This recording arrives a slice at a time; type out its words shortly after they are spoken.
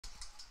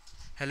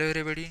Hello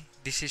everybody,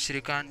 this is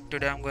Shrikant.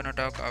 Today I'm gonna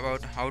talk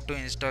about how to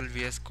install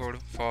VS Code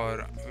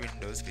for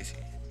Windows PC.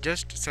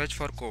 Just search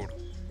for code.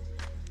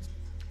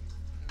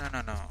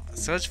 No.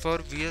 Search for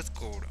VS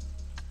Code.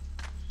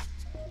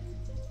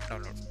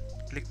 Download.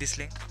 Click this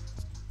link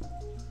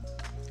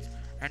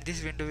and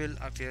this window will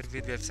appear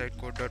with website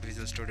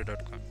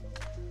code.visualstudio.com.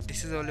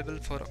 This is available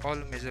for all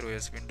major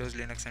OS, Windows,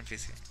 Linux and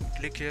PC.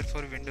 Click here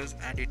for Windows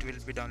and it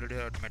will be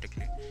downloaded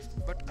automatically.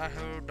 But I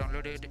have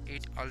downloaded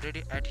it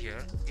already at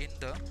here in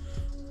the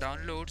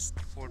downloads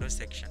folder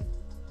section.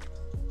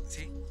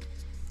 See,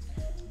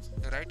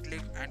 right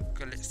click and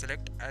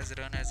select as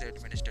run as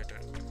administrator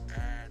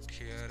and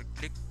here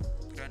click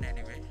run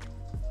anyway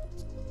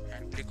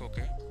and click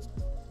OK.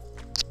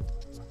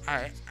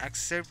 I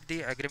accept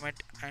the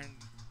agreement and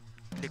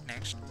click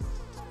next.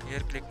 Here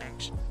click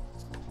next.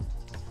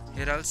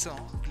 Here also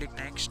click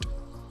next.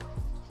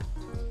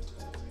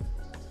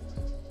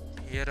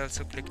 Here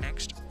also click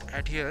next.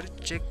 And here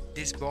check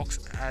this box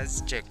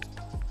as checked.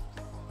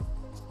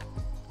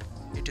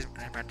 It is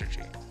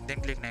mandatory. Then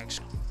click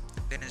next.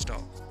 Then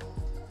install.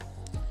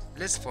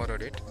 Let's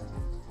forward it.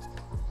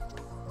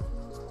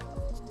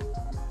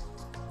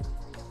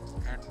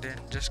 And then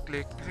just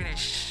click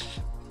finish.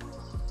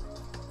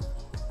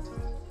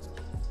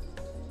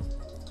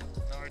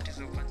 Now it is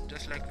open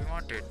just like we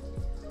wanted.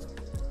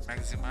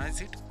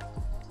 Maximize it.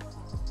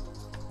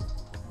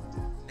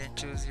 Then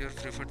choose your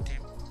preferred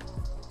theme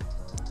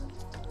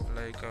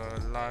like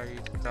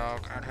light,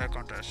 dark and high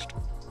contrast.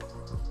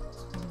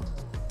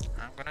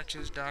 I'm gonna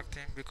choose dark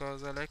theme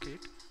because I like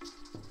it.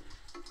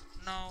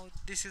 Now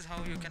this is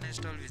how you can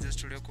install Visual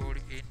Studio Code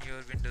in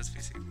your Windows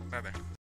PC. Bye bye.